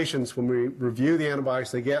these patients, when we review the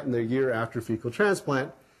antibiotics they get in their year after fecal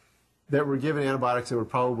transplant, that were given antibiotics that were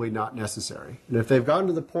probably not necessary. And if they've gotten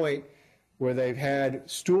to the point where they've had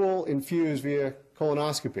stool infused via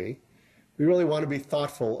colonoscopy, we really want to be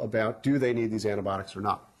thoughtful about, do they need these antibiotics or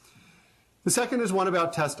not? The second is one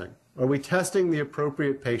about testing. Are we testing the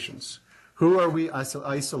appropriate patients? Who are we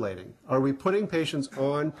isolating? Are we putting patients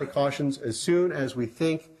on precautions as soon as we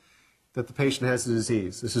think that the patient has the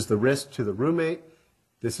disease? This is the risk to the roommate.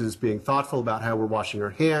 This is being thoughtful about how we're washing our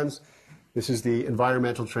hands. This is the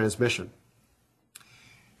environmental transmission.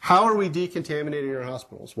 How are we decontaminating our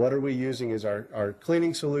hospitals? What are we using as our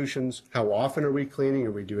cleaning solutions? How often are we cleaning?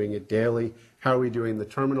 Are we doing it daily? How are we doing the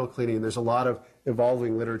terminal cleaning? And there's a lot of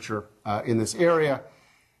evolving literature in this area.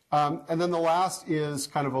 And then the last is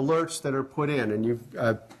kind of alerts that are put in. And you've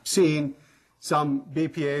seen some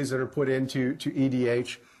BPAs that are put into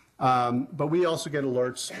EDH. But we also get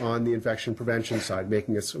alerts on the infection prevention side,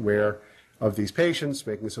 making us aware of these patients,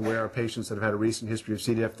 making us aware of patients that have had a recent history of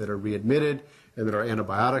C. diff that are readmitted and that are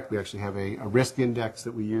antibiotic. We actually have a risk index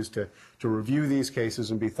that we use to review these cases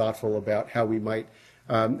and be thoughtful about how we might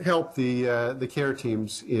help the care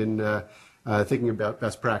teams in thinking about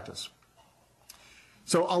best practice.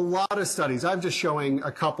 So a lot of studies. I'm just showing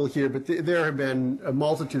a couple here, but there have been a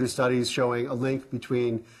multitude of studies showing a link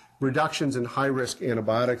between reductions in high-risk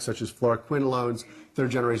antibiotics such as fluoroquinolones,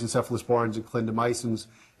 third-generation cephalosporins, and clindamycins,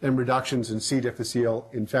 and reductions in C. difficile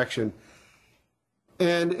infection.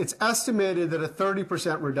 And it's estimated that a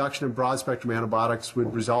 30% reduction in broad-spectrum antibiotics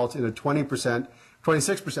would result in a 26%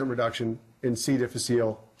 reduction in C.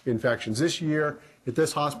 difficile infections. This year, at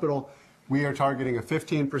this hospital, we are targeting a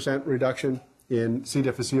 15% reduction in C.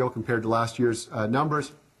 difficile compared to last year's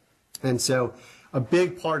numbers. And so a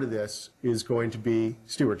big part of this is going to be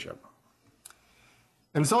stewardship.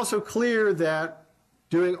 And it's also clear that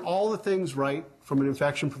doing all the things right from an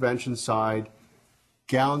infection prevention side,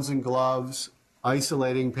 gowns and gloves,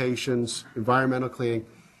 isolating patients, environmental cleaning,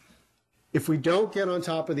 if we don't get on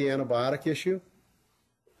top of the antibiotic issue,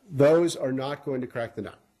 those are not going to crack the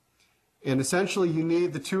nut. And essentially, you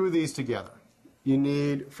need the two of these together. You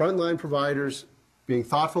need frontline providers being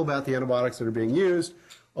thoughtful about the antibiotics that are being used,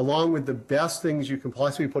 along with the best things you can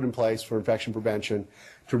possibly put in place for infection prevention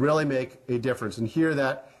to really make a difference. And here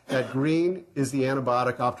that green is the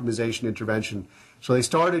antibiotic optimization intervention. So they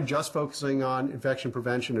started just focusing on infection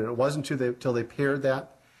prevention, and it wasn't until they paired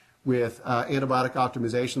that with antibiotic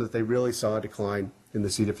optimization that they really saw a decline in the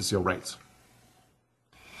C. difficile rates.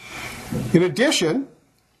 In addition,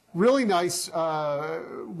 really nice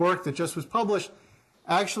work that just was published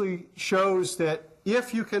actually shows that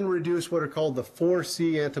if you can reduce what are called the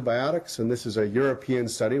 4C antibiotics, and this is a European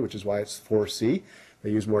study, which is why it's 4C. They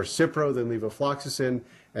use more Cipro than levofloxacin,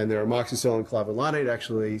 and their amoxicillin clavulanate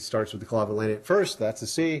actually starts with the clavulanate first. That's a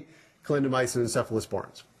C, clindamycin and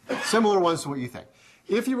cephalosporins. Similar ones to what you think.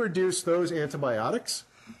 If you reduce those antibiotics,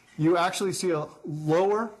 you actually see a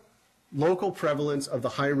lower local prevalence of the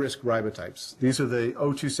high-risk ribotypes. These are the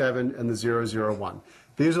 027 and the 001.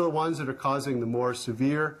 These are the ones that are causing the more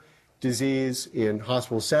severe disease in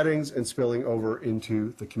hospital settings and spilling over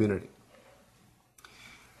into the community.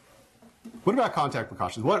 What about contact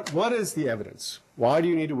precautions? What is the evidence? Why do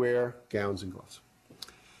you need to wear gowns and gloves?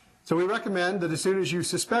 So we recommend that as soon as you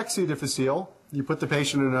suspect C. difficile, you put the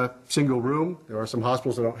patient in a single room. There are some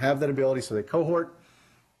hospitals that don't have that ability, so they cohort.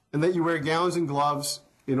 And that you wear gowns and gloves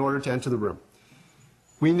in order to enter the room.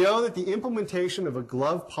 We know that the implementation of a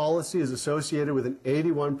glove policy is associated with an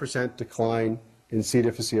 81% decline in C.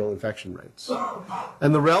 difficile infection rates.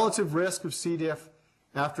 And the relative risk of C. diff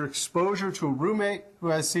after exposure to a roommate who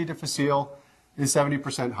has C. difficile is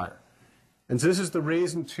 70% higher. And so this is the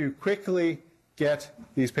reason to quickly get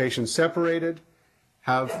these patients separated,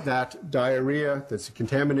 have that diarrhea that's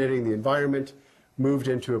contaminating the environment moved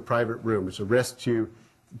into a private room. It's a risk to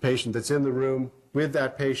the patient that's in the room with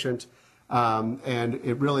that patient, and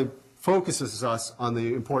it really focuses us on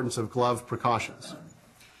the importance of glove precautions.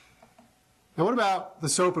 Now, what about the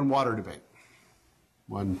soap and water debate?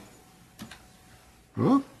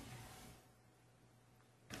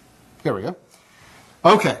 There we go.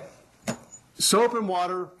 Okay. Soap and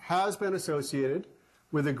water has been associated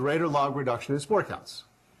with a greater log reduction in spore counts.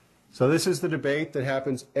 So this is the debate that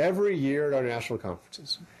happens every year at our national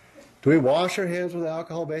conferences. Do we wash our hands with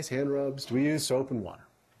alcohol-based hand rubs? Do we use soap and water?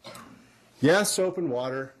 Yes, soap and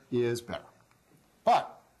water is better.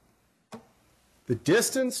 But the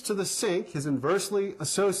distance to the sink is inversely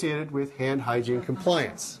associated with hand hygiene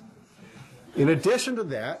compliance. In addition to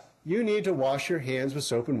that, you need to wash your hands with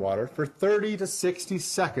soap and water for 30 to 60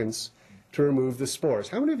 seconds to remove the spores.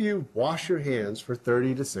 How many of you wash your hands for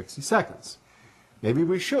 30 to 60 seconds? Maybe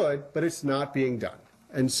we should, but it's not being done.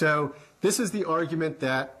 And so this is the argument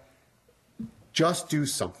that just do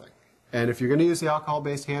something. And if you're going to use the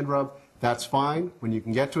alcohol-based hand rub, that's fine. When you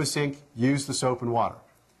can get to a sink, use the soap and water.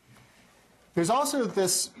 There's also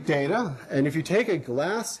this data, and if you take a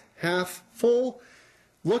glass half full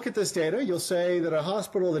look at this data, you'll say that a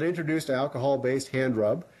hospital that introduced alcohol-based hand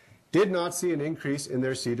rub did not see an increase in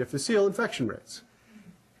their C. difficile infection rates.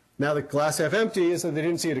 Now, the glass half empty is that they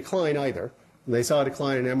didn't see a decline either. They saw a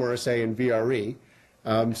decline in MRSA and VRE.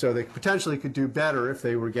 So they potentially could do better if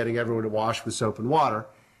they were getting everyone to wash with soap and water.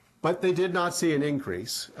 But they did not see an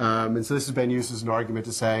increase. And so this has been used as an argument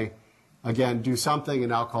to say, again, do something,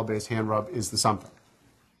 and alcohol-based hand rub is the something.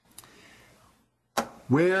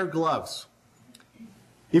 Wear gloves.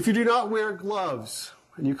 If you do not wear gloves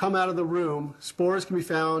and you come out of the room, spores can be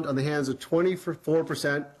found on the hands of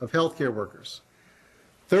 24% of healthcare workers.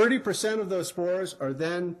 30% of those spores are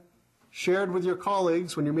then shared with your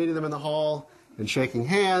colleagues when you're meeting them in the hall and shaking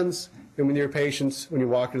hands, and with your patients when you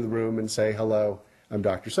walk into the room and say, hello, I'm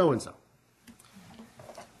Dr. So-and-so.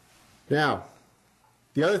 Now,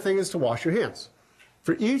 the other thing is to wash your hands.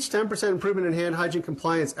 For each 10% improvement in hand hygiene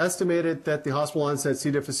compliance, estimated that the hospital onset C.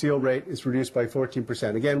 difficile rate is reduced by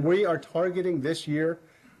 14%. Again, we are targeting this year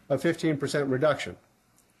a 15% reduction.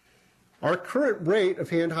 Our current rate of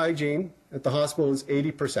hand hygiene at the hospital is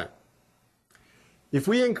 80%. If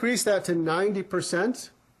we increase that to 90%,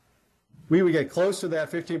 we would get close to that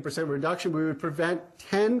 15% reduction. We would prevent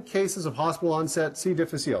 10 cases of hospital onset C.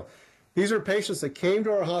 difficile. These are patients that came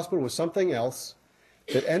to our hospital with something else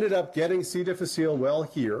that ended up getting C. difficile well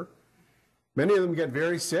here. Many of them get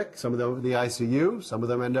very sick, some of them in the ICU, some of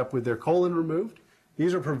them end up with their colon removed.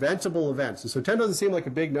 These are preventable events. And so 10 doesn't seem like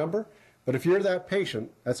a big number, but if you're that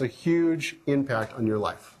patient, that's a huge impact on your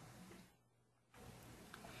life.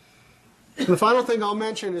 And the final thing I'll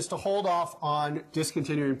mention is to hold off on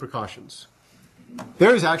discontinuing precautions.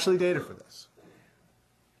 There is actually data for this.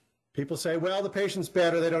 People say, well, the patient's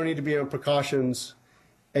better, they don't need to be on precautions.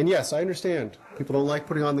 And yes, I understand. People don't like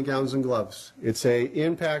putting on the gowns and gloves. It's an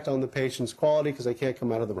impact on the patient's quality because they can't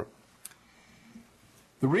come out of the room.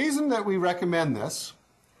 The reason that we recommend this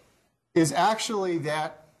is actually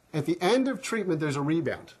that at the end of treatment, there's a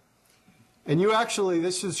rebound. And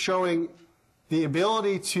this is showing the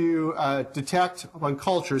ability to detect on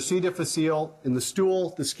culture C. difficile in the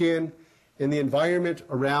stool, the skin, in the environment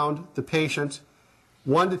around the patient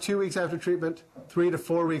 1 to 2 weeks after treatment, 3 to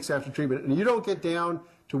 4 weeks after treatment. And you don't get down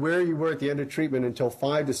to where you were at the end of treatment until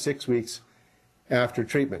 5 to 6 weeks after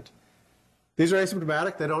treatment. These are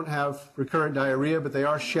asymptomatic. They don't have recurrent diarrhea, but they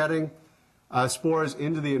are shedding spores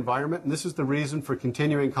into the environment, and this is the reason for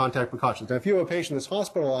continuing contact precautions. Now, if you have a patient that's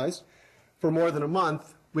hospitalized for more than a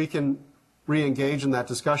month, we can re-engage in that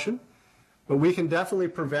discussion, but we can definitely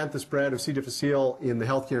prevent the spread of C. difficile in the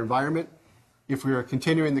healthcare environment if we are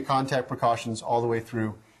continuing the contact precautions all the way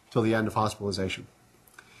through till the end of hospitalization.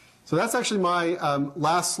 So that's actually my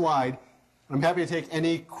last slide. I'm happy to take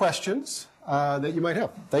any questions that you might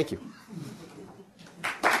have. Thank you.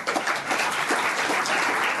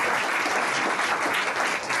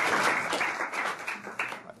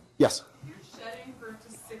 Yes? You're shedding for up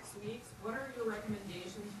to 6 weeks. What are your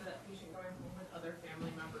recommendations for that patient going home with other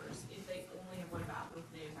family members if they only have one bathroom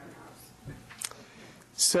for the entire house?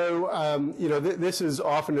 So, this is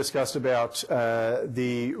often discussed about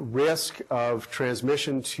the risk of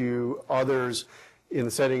transmission to others in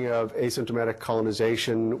the setting of asymptomatic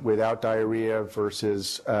colonization without diarrhea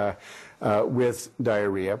versus with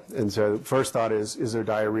diarrhea. And so the first thought is there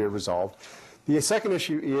diarrhea resolved? The second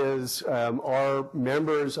issue is, are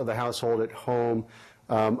members of the household at home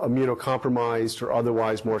immunocompromised or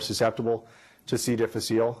otherwise more susceptible to C.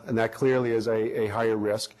 difficile? And that clearly is a higher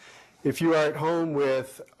risk. If you are at home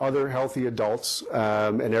with other healthy adults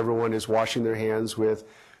and everyone is washing their hands with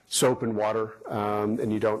soap and water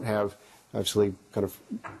and you don't have actually kind of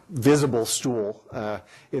visible stool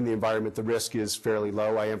in the environment, the risk is fairly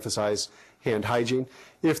low. I emphasize hand hygiene.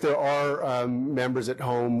 If there are members at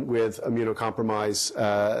home with immunocompromise,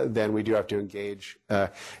 then we do have to engage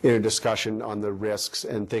in a discussion on the risks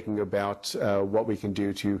and thinking about what we can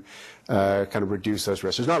do to kind of reduce those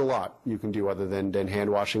risks. There's not a lot you can do other than hand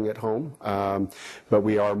washing at home, but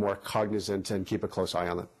we are more cognizant and keep a close eye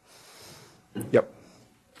on it. Yep.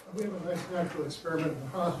 We have a nice natural experiment in the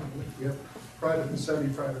hospital. We have private and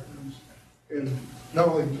semi-private rooms, and not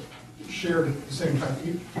only shared at the same time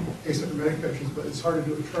asymptomatic patients, but it's hard to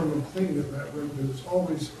do a terminal cleaning of that room because there's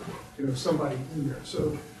always, somebody in there.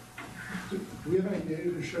 So, do we have any data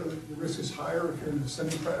to show that the risk is higher if you're in the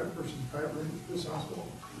semi-private versus private room at this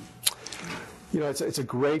hospital? It's a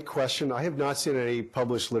great question. I have not seen any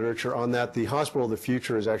published literature on that. The hospital of the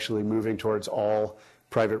future is actually moving towards all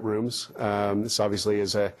private rooms. This obviously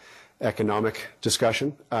is an economic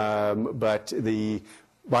discussion, but the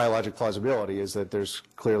biologic plausibility is that there's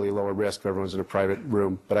clearly lower risk if everyone's in a private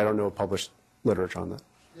room, but I don't know published literature on that.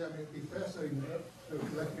 Yeah, it'd be fascinating.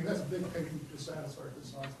 That's a big patient dissatisfied at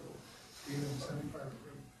this hospital, being in a semi-private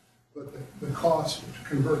room. But the cost to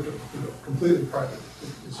convert to completely private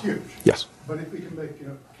is huge. Yes. But if we can make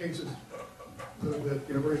cases that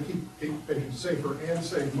we're going to keep patients safer and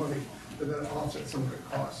save money, then that offsets some of the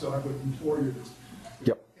costs. So I would implore you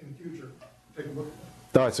to, in the future, take a look at that.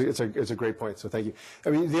 No, it's a great point, so thank you. I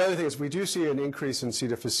mean, the other thing is we do see an increase in C.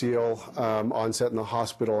 difficile onset in the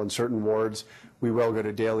hospital in certain wards. We will go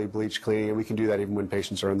to daily bleach cleaning, and we can do that even when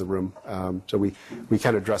patients are in the room. So we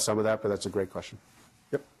can address some of that, but that's a great question.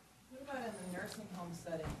 Yep. What about in the nursing home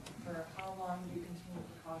setting? For how long do you continue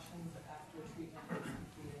precautions after treatment is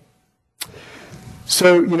completed?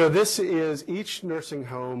 So, this is, each nursing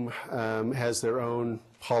home has their own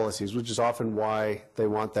policies, which is often why they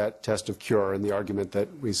want that test of cure, and the argument that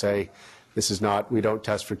we say this is not, we don't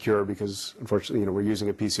test for cure because, unfortunately, we're using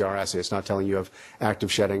a PCR assay. It's not telling you of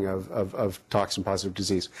active shedding of toxin-positive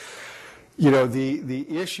disease. The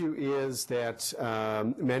issue is that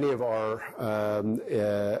many of our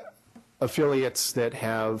affiliates that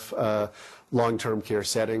have long-term care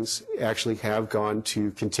settings actually have gone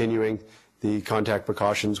to continuing the contact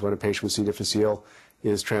precautions when a patient with C. difficile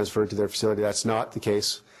is transferred to their facility. That's not the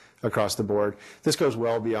case across the board. This goes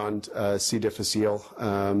well beyond C. difficile.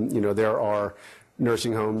 There are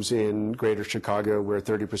nursing homes in Greater Chicago where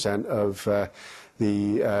 30% of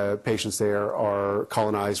the patients there are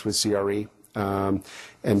colonized with CRE.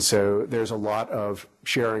 And so there's a lot of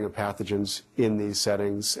sharing of pathogens in these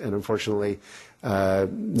settings, and unfortunately,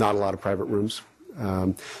 not a lot of private rooms.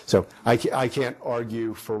 So I can't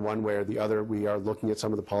argue for one way or the other. We are looking at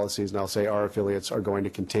some of the policies, and I'll say our affiliates are going to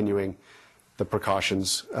continuing the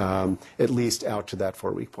precautions at least out to that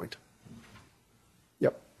 4-week point.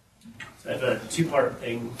 Yep. So I have a two-part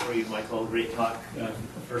thing for you, Michael. Great talk.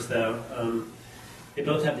 First, though, they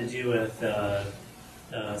both have to do with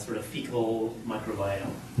sort of fecal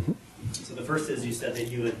microbiome. Mm-hmm. So the first is you said that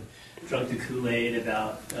you had drunk the Kool-Aid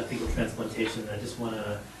about fecal transplantation. I just want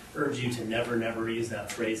to urge you to never use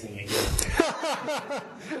that phrasing again.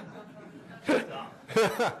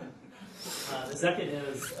 The second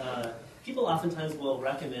is people oftentimes will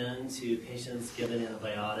recommend to patients given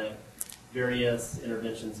antibiotic various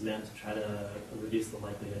interventions meant to try to reduce the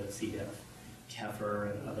likelihood of C. diff,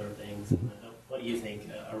 kefir, and other things. What do you think?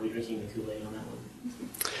 Are we drinking the Kool-Aid on that one?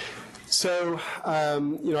 So,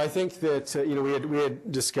 I think that, we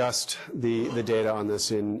had discussed the data on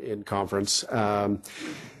this in conference.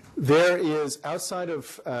 There is, outside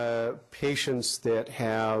of patients that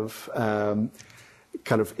have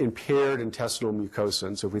kind of impaired intestinal mucosa,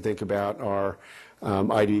 and so if we think about our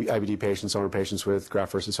IBD patients, some of our patients with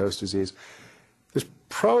graft versus host disease, there's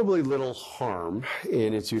probably little harm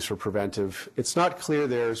in its use for preventive. It's not clear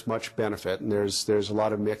there's much benefit, and there's a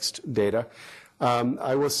lot of mixed data.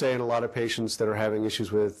 I will say in a lot of patients that are having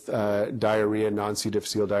issues with diarrhea, non-C.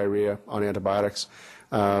 difficile diarrhea on antibiotics,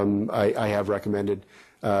 I have recommended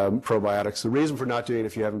probiotics. The reason for not doing it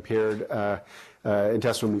if you have impaired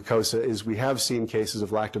intestinal mucosa is we have seen cases of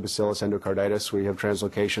lactobacillus endocarditis where you have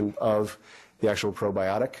translocation of the actual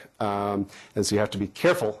probiotic. And so you have to be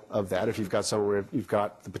careful of that if you've got somewhere where you've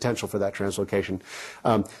got the potential for that translocation.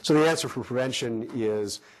 So the answer for prevention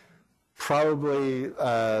is probably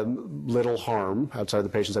little harm outside the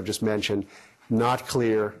patients I've just mentioned, not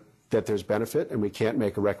clear that there's benefit, and we can't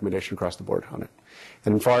make a recommendation across the board on it.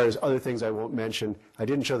 And as far as other things I won't mention, I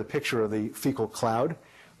didn't show the picture of the fecal cloud,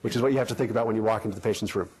 which is what you have to think about when you walk into the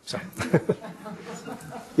patient's room. So,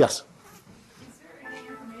 yes? Is there any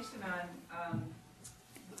information on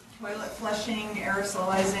toilet flushing,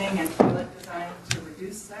 aerosolizing, and toilet design to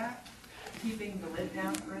reduce that? Keeping the lid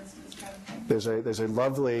down, for instance, kind of thing? There's a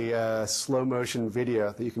lovely slow motion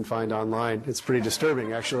video that you can find online. It's pretty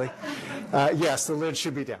disturbing, actually. Yes, the lid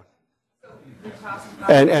should be down.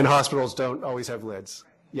 And hospitals don't always have lids.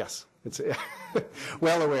 Yes, it's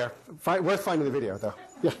well aware. Worth finding the video, though.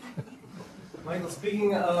 Yeah. Michael,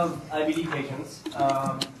 speaking of IBD patients,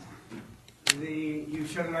 you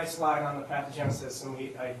showed a nice slide on the pathogenesis,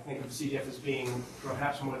 and I think of C. diff as being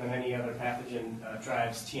perhaps more than any other pathogen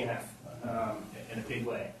drives TNF in a big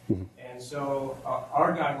way. Mm-hmm. And so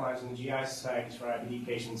our guidelines in the GI societies for IBD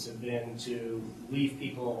patients have been to leave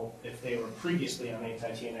people, if they were previously on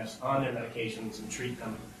anti-TNFs, on their medications and treat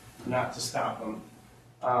them, not to stop them.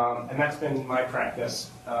 And that's been my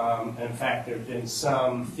practice. And in fact, there have been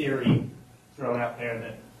some theory thrown out there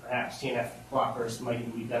that perhaps TNF blockers might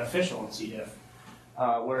even be beneficial in C. diff,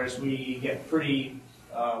 whereas we get pretty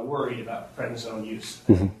worried about prednisone use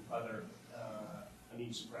and other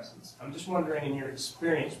immune suppressants. I'm just wondering, in your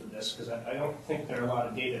experience with this, because I don't think there are a lot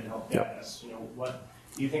of data to help guide us. What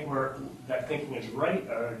do you think that thinking is right,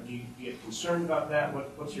 or do you get concerned about that?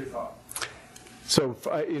 What's your thought? So,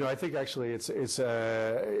 I think actually it's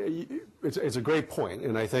a great point,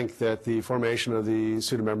 and I think that the formation of the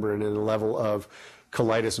pseudomembrane and the level of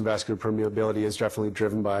colitis and vascular permeability is definitely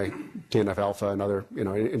driven by TNF alpha and other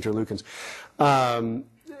interleukins.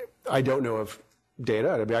 I don't know of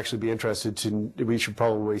data. I'd actually be interested to. We should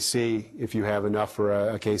probably see if you have enough for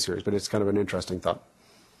a case series, but it's kind of an interesting thought.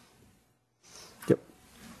 Yep.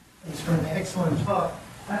 Thanks for an excellent talk.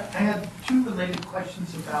 I had two related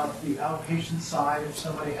questions about the outpatient side. If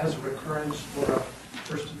somebody has a recurrence or a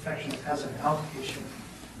first infection as an outpatient,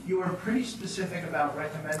 you were pretty specific about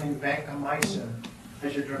recommending vancomycin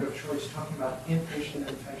as your drug of choice, talking about inpatient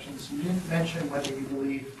infections. You didn't mention whether you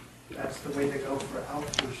believe that's the way to go for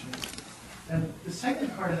outpatients. And the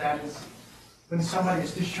second part of that is when somebody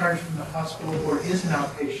is discharged from the hospital or is an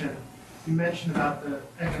outpatient, you mentioned about the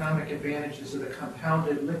economic advantages of the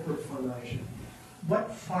compounded liquid formulation.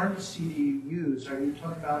 What pharmacy do you use? Are you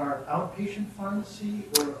talking about our outpatient pharmacy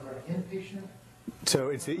or our inpatient? So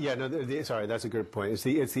it's sorry, that's a good point. It's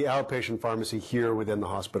the outpatient pharmacy here within the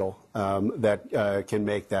hospital that can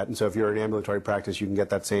make that. And so if you're an ambulatory practice, you can get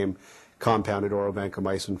that same compounded oral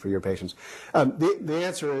vancomycin for your patients. The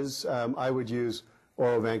answer is I would use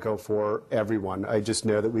oral vanco for everyone. I just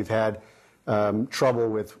know that we've had trouble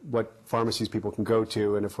with what pharmacies people can go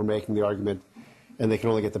to, and if we're making the argument and they can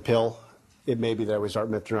only get the pill, it may be that we start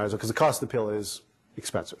metronidazole because the cost of the pill is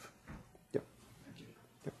expensive. Yep.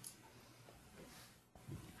 Yep.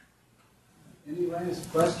 Any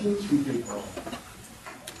last questions from people? All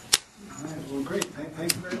right, well, great.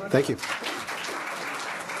 Thank you very much. Thank you.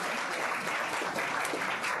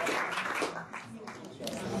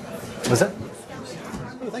 Was that?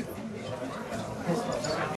 Oh, thank you.